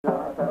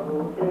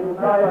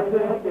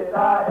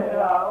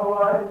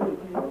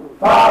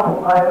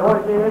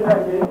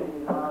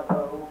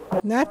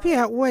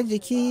Lafiya uwar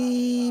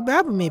jiki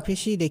babu mai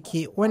fishi da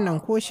ke wannan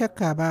ko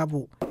shakka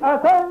babu. A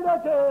san da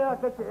ke ya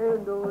kace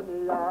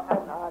duniya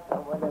ana ta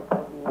wani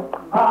kare,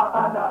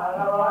 ana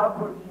rawa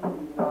kuri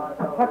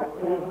haka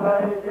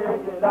mai ke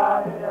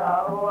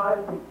lafiya uwar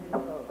jiki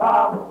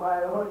babu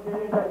mai hoji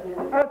da ke.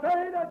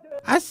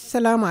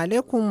 Assalamu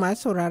alaikum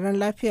masu sauraron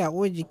lafiya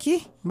uwar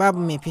jiki babu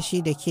mai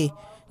fishi da ke.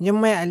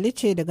 Jummai Ali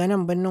ce daga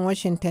nan birnin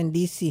Washington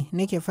DC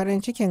nake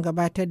farin cikin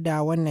gabatar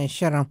da wannan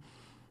shirin.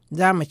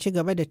 Za mu ci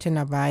gaba da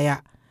tuna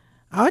baya.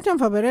 A watan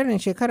Fabrairun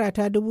shekara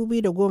ta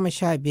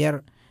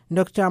 2015,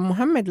 Dr.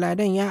 Muhammad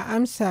Ladan ya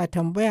amsa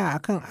tambaya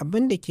akan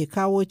abin da ke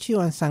kawo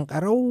ciwon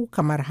sankarau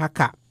kamar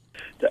haka.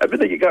 Da abin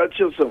da ke kawo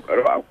ciwon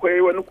sankarau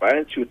akwai wani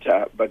ƙwayan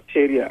cuta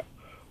bacteria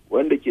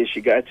wanda ke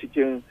shiga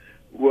cikin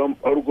ruwan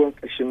ɓargon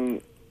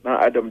ƙashin ɗan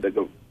adam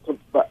daga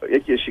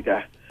yake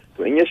shiga.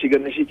 To in ya shiga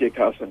na shi ke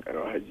kawo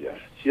sankarau hajiya.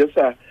 Shi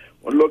yasa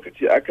wani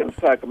lokaci akan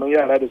sa kamar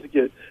yara da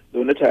suke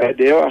zaune tare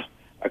da yawa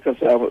akan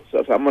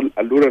samu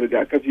allurar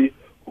rigakafi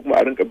ko kuma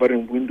a rinka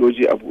barin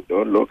windoji a buɗe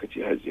wani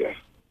lokaci hajiya.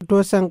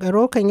 To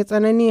sankaro kan yi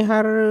tsanani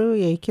har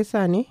ya yi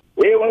kisa ne?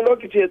 Wani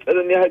lokaci ya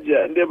tsanani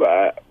hajiya inda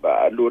ba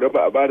a lura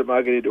ba a ba da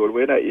magani da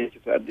wuri yana iya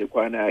kisa da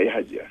kwana ya yi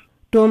hajiya.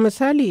 To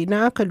misali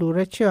na aka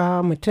lura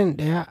cewa mutum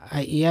ɗaya a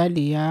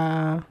iyali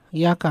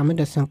ya kamu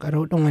da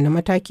sankarau ɗin wani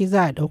mataki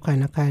za a ɗauka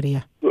na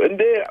kariya? To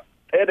inda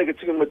ɗaya daga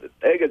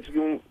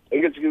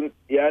cikin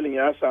iyalin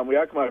ya samu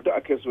ya kamata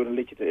a kai su wani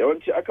likita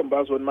yawanci akan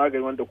ba su wani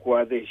magani wanda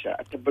kowa zai sha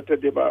a tabbatar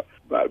dai ba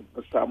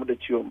samu da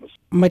ciwon ba.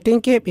 Mutum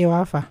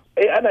keɓewa fa?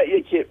 Ana iya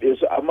keɓe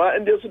su amma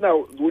in dai suna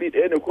wuri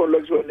ɗaya ne kowane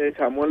lokaci wanda ya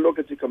kamu wani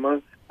lokaci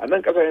kamar a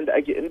nan ƙasashen da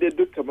ake inda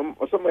duk kamar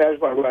musamman ya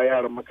faru a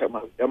yaran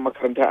yan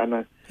makaranta a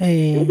nan.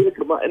 Inda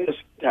kamar inda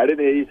su tare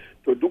da yayi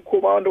to duk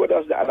koma wanda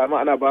wadda su da alama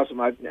ana ba su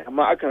magani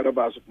amma akan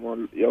raba su kuma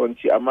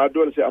yawanci amma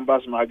dole sai an ba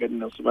su maganin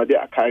nan su ma dai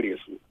a kare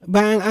su.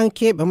 Bayan an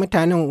keɓe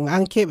mutanen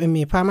an keɓe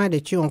mai fama da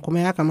ciwon kuma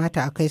ya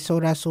kamata a kai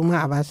saura su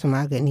ma a ba su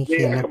magani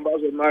kenan. Akan ba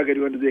su magani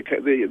wanda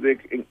zai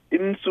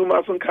in su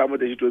ma sun kamu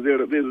da shi to zai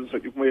zo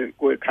sauki kuma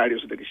ya kare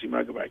su daga shi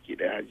ma gabaki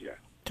ɗaya hajiya.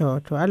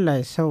 To Allah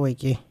ya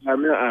sauwaƙe.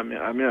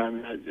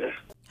 Amin hajiya.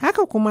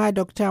 Haka kuma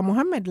Dr.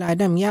 Muhammad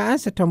Ladam ya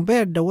ansa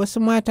tambayar da wasu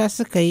mata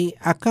suka yi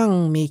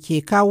akan me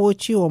ke kawo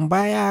ciwon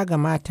baya ga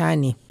mata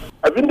ne.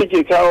 Abin da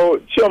ke kawo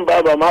ciwon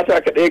baya ba mata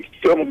kaɗai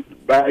ciwon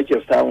baya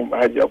ke samun ba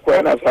hajiya ko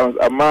yana samun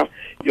amma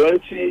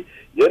yawanci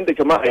yanda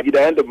kamar a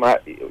gida yanda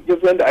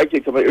da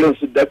ake kamar irin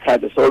su daka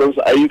da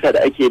sauransu ayyuka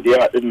da ake da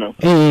yawa din nan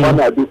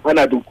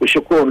ana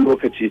dunkushe kowane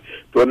lokaci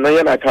to wannan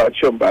yana kawo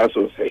ciwon baya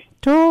sosai.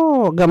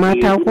 To ga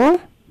mata ko?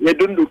 Ya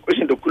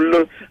dunkushin da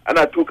kullum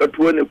ana tuka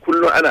tuwo ne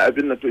kullum ana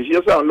abin nan to shi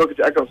yasa wani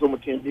lokaci akan so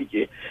mutum ya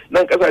miƙe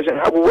nan kasashen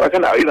abubuwa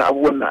kana irin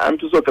abubuwan nan an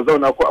fi so ka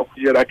zauna ko a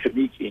kujera ka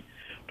miƙe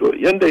to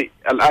yanda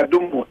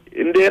al'adunmu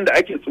inda yanda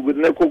ake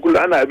tsugunne ko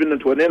kullum ana abin nan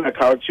to wannan yana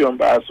kawo ciwon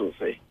baya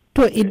sosai.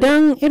 To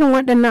idan irin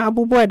waɗannan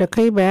abubuwa da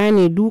kai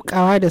bayani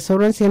dukawa da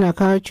sauransu yana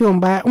kawo ciwon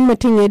baya in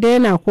mutum ya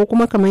daina ko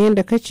kuma kamar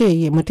yadda ka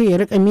ce mutum ya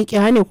rika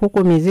miƙe ne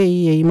ko me zai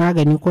yi ya yi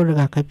magani ko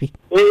rigakafi?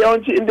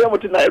 Yawanci in dai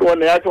mutum na irin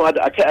wannan ya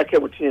kamata akai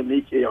mutum ya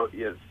miƙe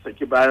ya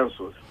saki bayan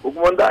su ko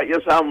kuma wanda a iya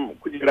samun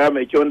kujera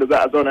mai kyau wanda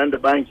za a zauna inda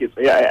bayan ke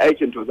tsaye a yi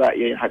aikin to za a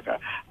iya yin haka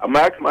amma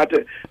ya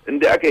kamata in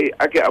dai aka yi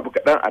abu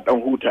kaɗan a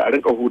ɗan huta a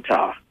rinka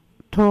hutawa.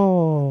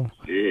 To.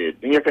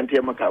 Din yakan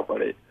taimaka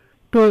kwarai.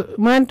 To,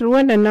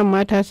 waɗannan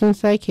mata sun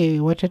sake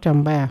wata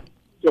tambaya.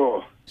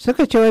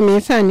 Suka ce wai me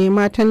yasa ne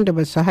matan da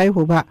ba su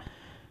haihu ba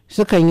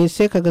sukan yi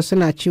sai kaga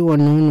suna ciwon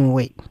nono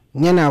wai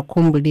yana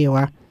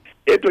kumburewa.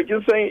 To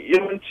kin san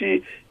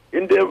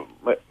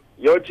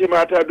yawanci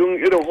mata don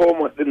irin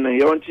hormone din nan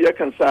yawanci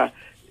yakan sa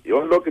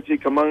yawan lokaci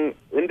kaman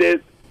inda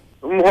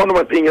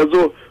hormone din ya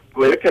zo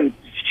to yakan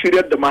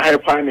shiryar da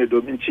mahaifa ne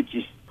domin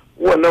ciki.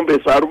 Wannan bai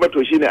faru ba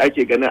to shine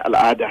ake ganin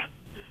al'ada.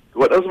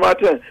 Waɗansu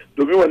matan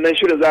domin wannan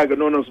shirin za a ga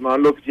nonon su ma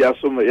wani lokaci ya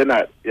soma ya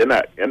cika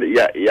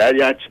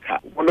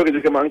wani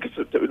lokaci kama an ka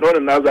taɓi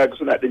nonon na za ka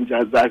suna ɗin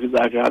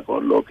zafi haka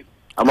wani lokaci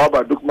amma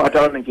ba duk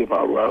mata wannan ke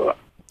faruwa ba.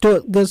 To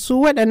ga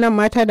su waɗannan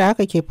mata da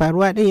haka ke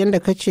faruwa ɗin yadda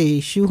ka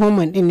ce shi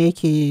homon ɗin ne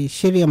yake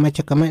shirya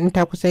mace kamar in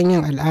ta kusan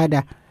yin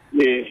al'ada.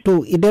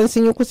 To idan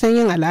sun yi kusan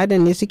yin al'ada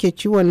ne suke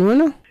ciwon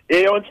nono?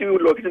 Yawanci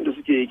lokacin da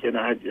suke yi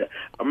kenan hajiya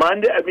amma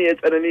an dai abin ya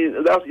tsanani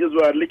za su iya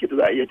zuwa likita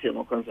za a iya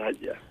taimakon su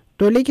hajiya.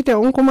 To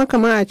likita in kuma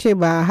kama a ce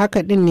ba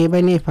haka din ne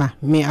ba ne fa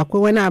me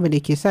akwai wani abu da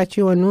ke sa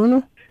ciwon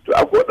nono? To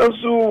akwai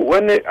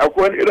wani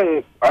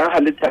irin ƙwayan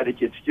halitta da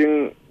ke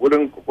cikin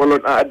wurin kwakwalwar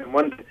ɗan adam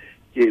wanda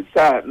ke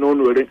sa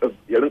nono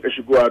ya rinka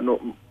shigowa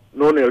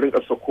nono ya rinka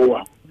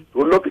sakowa. To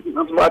lokacin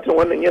wasu matan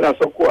wannan yana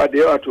sakowa da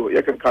yawa to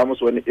yakan kawo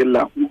musu wani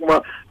illa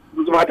kuma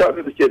wasu mata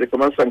wanda suke da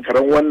kamar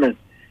sankaran wannan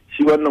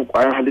shi wannan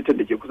kwayan halittar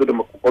da ke kusa da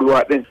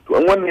kwakwalwa din to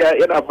an wannan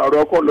yana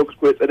faruwa kowane lokaci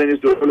ko ya tsanani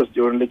dole su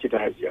je wurin likita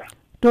hajiya.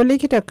 To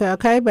likita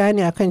ka yi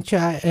bayani akan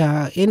cewa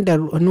inda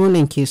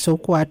nonon ke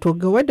saukowa to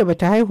ga wadda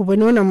bata haihu ba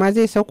nonon ma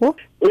zai sauko?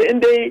 In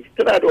dai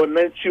tana da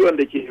wannan ciwon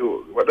da ke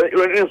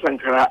irin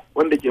sankara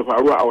wanda ke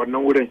faruwa a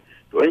wannan wurin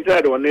to in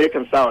tana da wannan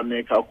yakan sa wannan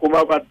ya kawo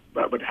kuma ba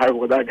ta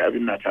haihu za ga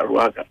abin na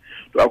taruwa haka.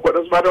 To akwai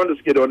wasu mata wanda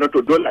suke da wannan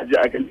to dole a je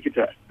a ga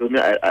likita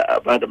domin a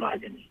ba da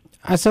magani.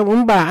 A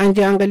in ba an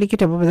je an ga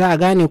likita ba za a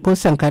gane ko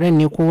sankaran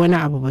ne ko wani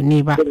abu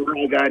ne ba. Ba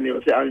a gane ba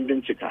sai an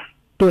bincika.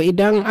 To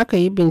idan aka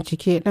yi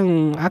bincike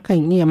ɗin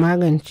akan iya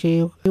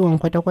magance ciwon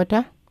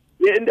kwata-kwata?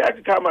 Inda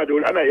aka kama da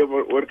wuri ana iya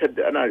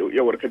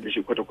warkar da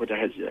shi kwata-kwata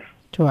hajiya.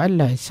 To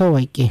Allah ya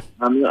sauwaƙe.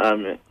 Amin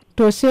amin.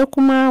 To sai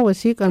kuma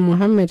wasiƙar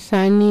Muhammad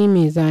Sani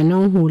mai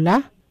zanen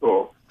hula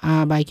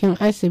a bakin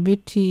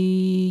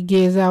asibiti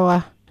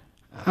Gezawa.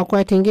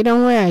 Akwatin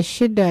gidan waya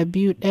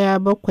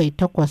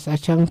 62178 a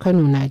can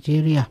Kano,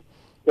 Najeriya.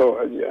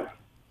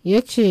 Ya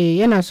ce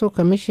yana so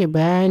ka mishi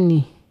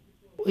bayani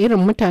irin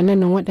mutanen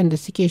nan waɗanda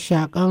suke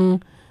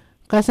shaƙan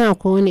kasan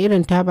ko wani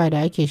irin taba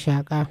da ake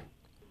shaƙa.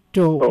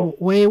 To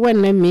wai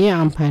wannan meye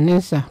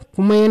amfaninsa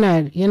kuma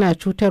yana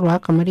cutarwa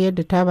kamar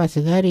yadda taba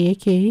sigari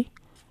yake yi?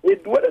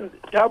 Waɗanda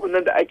tabun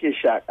nan da ake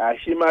shaƙa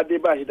shi ma dai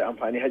ba shi da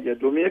amfani hajiya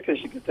domin yakan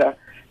shiga ta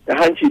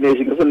hanci ne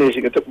shiga sannan ya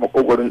shiga ta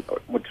makogoron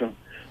mutum.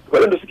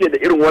 Waɗanda suke da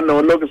irin wannan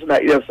wani lokaci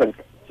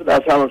suna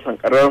samun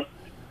sankarar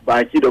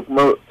baki da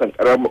kuma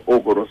sankarar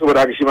makogoro saboda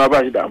haka shi ma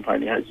ba shi da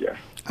amfani hajiya.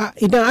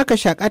 Idan aka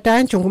shaƙa ta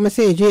hancin kuma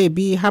sai ya je ya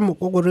bi har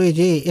makogoro ya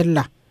je ya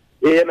illa.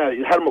 Yana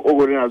har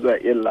makogoro yana zuwa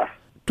illa.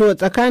 To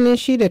tsakanin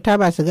shi da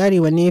taba sigari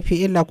wanne ya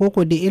fi illa ko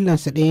da illan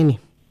su ɗaya ne?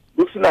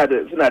 Duk suna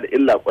da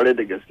illa kwarai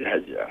da gaske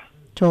hajiya.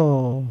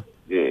 To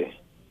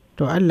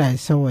Allah ya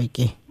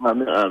sauwaƙe.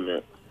 Amin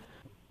amin.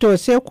 To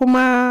sai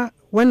kuma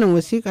wannan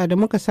wasiƙa da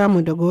muka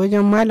samu daga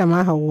wajen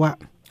Malama Hauwa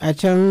a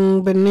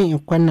can birnin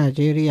Ikon,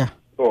 Najeriya.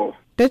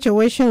 Ta ce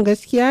wai shin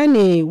gaskiya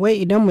ne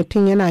wai idan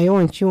mutum yana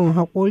yawan ciwon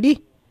haƙori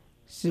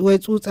wai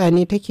tsutsa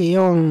ne take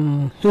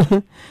yawan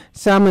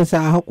samunsa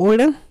a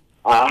haƙorin?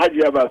 A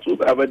hajiya ba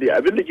tsutsa ba dai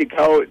abin da ke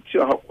kawo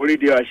ciwon haƙori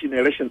da yawa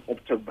shine rashin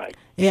tsaftar baki.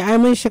 Ai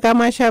mun shiga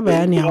ma sha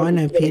bayani a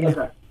wannan filin.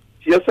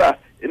 Shi yasa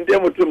in dai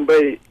mutum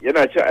bai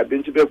yana cin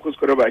abinci bai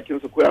kuskure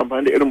bakinsa ko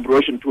amfani da irin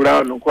buroshin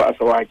turawa nan ko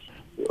asawaki.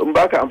 In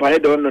baka amfani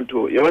da wannan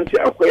to yawanci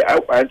akwai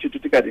ƙwayan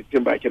cututtuka da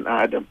cikin bakin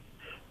ɗan adam.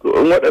 To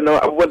in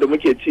waɗannan abubuwan da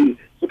muke ci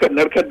suka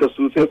narkar da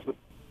su sai su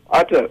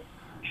ɓata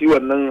shi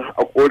wannan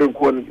haƙorin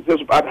ko sai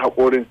su ɓata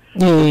haƙorin.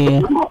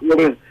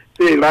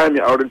 Sai rami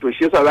a wurin to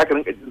shi yasa zaka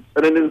rinka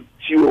tsananin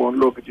ciwo wani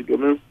lokaci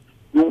domin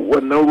duk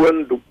wannan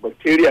ruwan da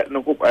bacteria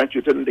na ko ƙwayan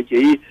cutar da ke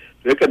yi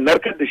to yakan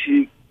narkar da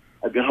shi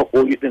abin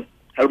haƙori din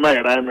har ma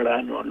ya rami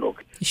wani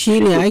lokaci. Shi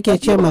ne ake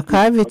ce ma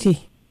cavity.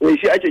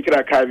 Shi ake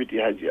kira cavity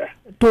hajiya.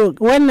 To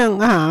wannan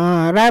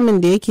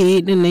ramin da yake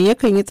yi din nan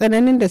yakan yi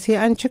tsananin da sai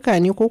an cika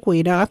ne ko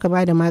idan aka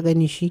ba da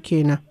magani shi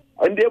kenan.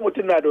 An dai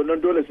mutum na da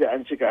wannan dole sai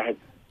an cika haji.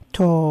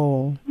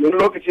 To. Wani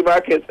lokaci ma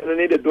aka yi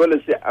tsanani da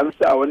dole sai an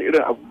sa wani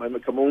irin abu mai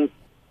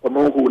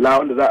kamar hula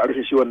wanda za a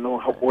rufe shi wannan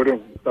haƙorin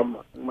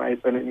musamman ma yi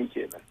tsanani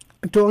kenan.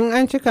 To in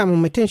an cika ma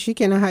mutum shi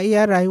kenan har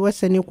iya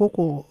rayuwarsa ne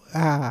ko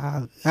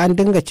an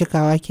dinga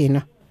cikawa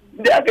kenan.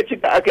 Idan aka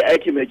cika aka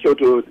aiki mai kyau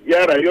to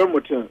ya rayuwar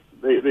mutum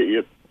zai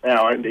iya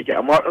tsayawa inda yake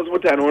amma waɗansu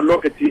mutane wani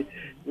lokaci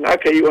in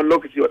aka yi wani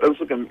lokaci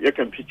waɗansu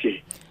yakan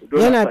fice.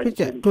 Yana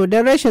fice to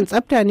don rashin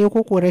tsafta ne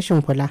ko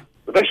rashin kula?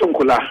 Rashin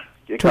kula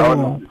ke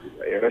kawo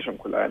rashin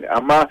kula ne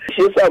amma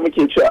shi yasa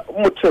muke cewa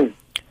mutum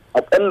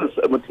akalla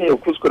mutum ya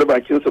kuskure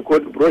bakinsa ko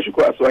buroshi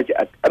ko aswaki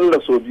akalla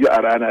sau 2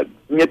 a rana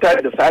in ya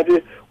tare da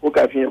safe ko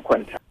kafin ya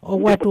kwanta.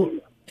 Wato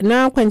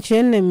na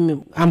kwanciyar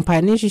nan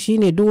amfanin shi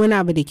shine duk wani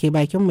abu da ke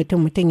bakin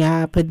mutum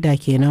ya fidda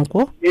kenan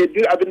ko?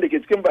 Duk abin da ke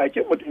cikin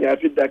bakin mutum ya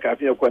fidda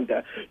kafin ya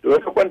kwanta. To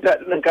ka kwanta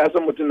dinnan ka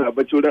san mutum na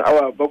bacci wurin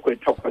awa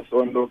 7-8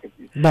 wani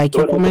lokaci.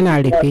 Baki kuma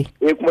na rufe.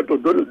 Kuma to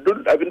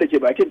duk abin da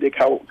ke bakin da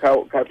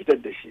ka fitar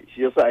da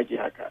shi yasa ake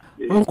haka.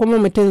 In kuma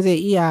mutum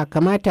zai iya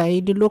kamata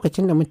yi duk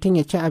lokacin da mutum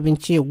ya ci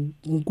abinci ya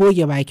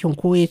goge bakin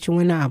ko ya ci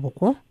wani abu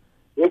ko?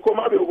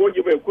 Kuma bai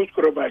goge bai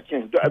kuskure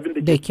bakin duk abin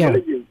da ke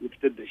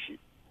fitar da shi.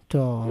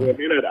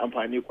 Yana da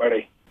amfani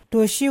kwarai.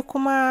 To shi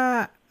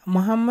kuma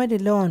Muhammadu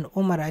Lawan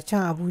Umar a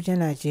can Abuja,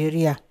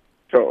 Najeriya.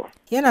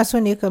 Yana so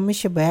ne ka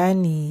mishi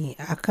bayani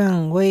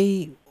akan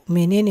wai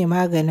menene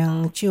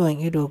maganin ciwon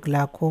ido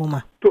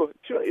glaucoma. To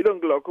ciwon idon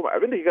glaucoma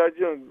abinda ke kawo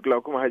ciwon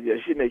glaucoma hajiya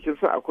shine kin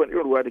san akwai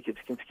irin ruwa da ke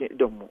cikin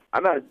idon mu.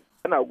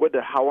 Ana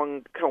gwada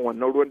hawan kan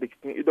wannan ruwan da ke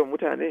cikin idon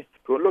mutane.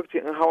 To wani lokaci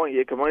in hawan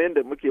yayi kamar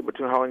yadda muke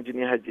batun hawan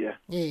jini hajiya.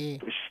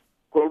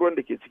 Ko ruwan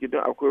da ke ciki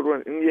don akwai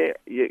ruwan in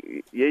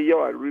yayi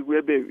yawa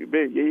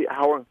yayi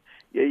hawan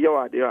yayi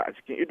yawa da yawa a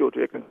cikin ido to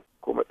yakan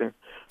koma din.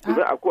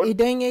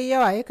 Idan yayi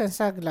yawa yakan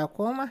sa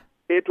glaucoma?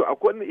 To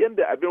akwai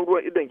yanda abin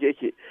ruwan idon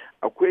yake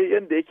akwai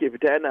yanda yake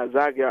fita yana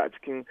zagaya a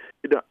cikin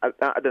idon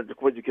dan adam da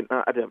kuma jikin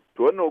dan adam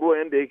to wannan ruwan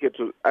yanda yake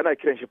to ana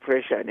kiran shi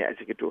pressure ne a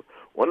ciki to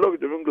wani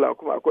lokaci domin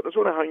glaucoma akwai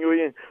sauran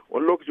hanyoyin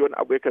wani lokaci wani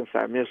abu yakan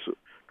same su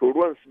to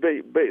ruwan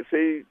bai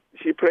sai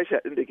shi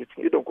pressure din da ke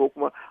cikin idon ko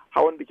kuma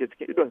hawan da ke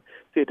cikin idon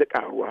sai ta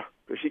karuwa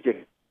to shi ke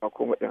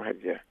glaucoma din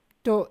hajiya.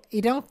 To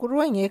idan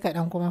ruwan yayi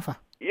kaɗan kuma fa?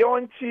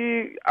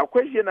 yawanci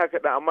akwai shi yana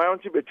kaɗan amma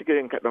yawanci bai cika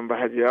yin kaɗan ba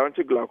hajiya,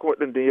 yawanci glaucoma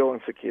ɗin da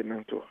yawan su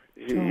kenan to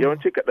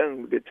yawanci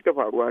kaɗan bai cika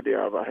faruwa da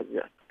yawa ba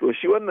hajiya. To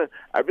shi wannan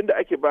abin da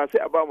ake ba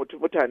sai a ba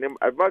mutane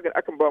magani,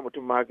 akan ba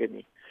mutum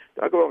magani,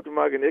 to aka ba mutum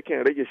magani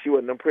yakan rage shi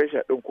wannan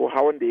pressure ɗin ko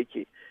hawan da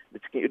yake da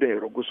cikin idon ya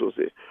ragu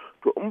sosai.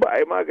 To in ba a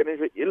yi maganin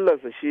shi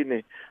illarsa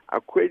shine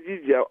akwai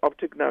jijiya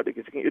optic nerve da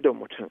ke cikin idon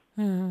mutum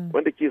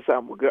wanda ke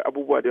sa mu ga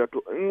abubuwa da yawa. To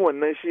in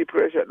wannan shi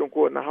pressure ɗin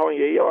ko wannan hawan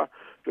yayi yawa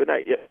to yana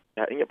iya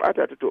in ya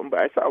bata ta, to in ba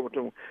a yi sa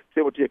mutum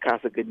sai mutum ya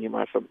kasa gani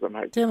ma sam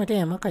haji. Sai mutum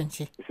ya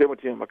makance. Sai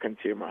mutum ya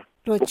makance ma.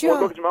 To ciwo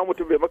lokacin ma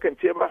mutum bai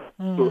makance ba.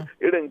 To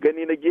irin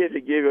gani na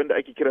gefe wanda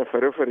ake kira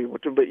fare-fare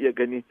mutum bai iya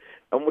gani.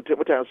 An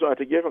mutane suna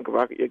ta gefen ka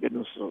ba ka iya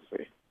ganin su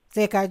sosai.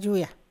 Sai ka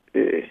juya.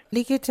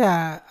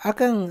 Likita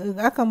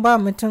akan ba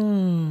mutum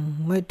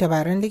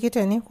tabaran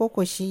likita ne ko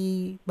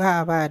shi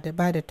ba a ba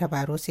da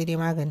tabaro sai dai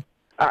magani?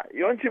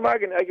 Yawanci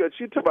magani ake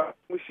shi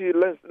shi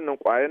lens din nan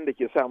kwayan da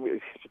ke sa mu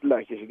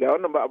fitila ke shiga,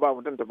 wannan ba a ba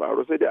mutum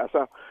tabaro sai dai a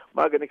sa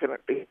magani kana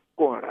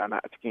kowane rana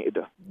a cikin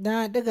idon.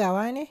 Na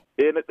digawa ne?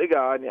 Na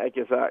digawa ne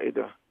ake sa a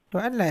idon. To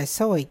Allah ya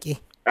sawaike.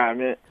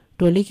 Amin.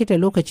 To likita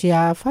lokaci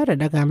ya fara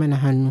daga mana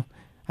hannu.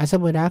 A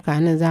saboda haka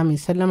anan za mu yi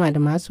sallama da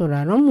masu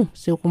mu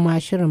sai kuma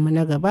shirinmu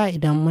na gaba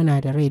idan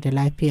muna da rai da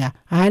lafiya.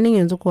 A hannun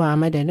yanzu kuwa a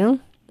madadin?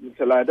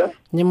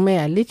 Jummai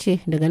Ali ce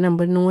daga nan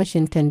birnin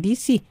Washington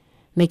DC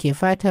nake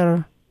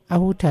fatar a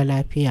huta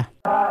lafiya.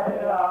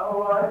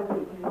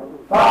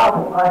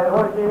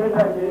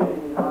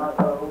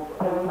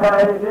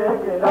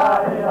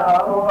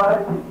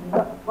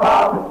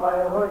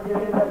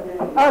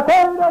 A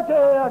san da ke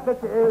a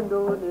cikin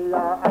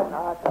duniya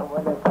ana ta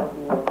wani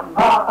kare,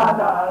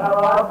 ana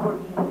rawa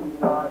kuri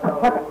na da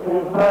wani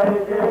mai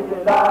ke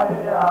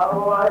lahiya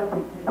uwar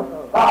jiki,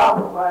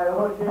 babu mai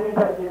hoji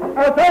da ke.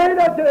 A san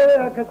da ke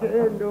a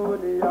cikin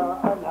duniya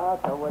ana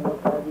ta wani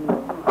kare,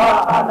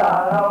 ana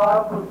rawa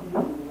kuri.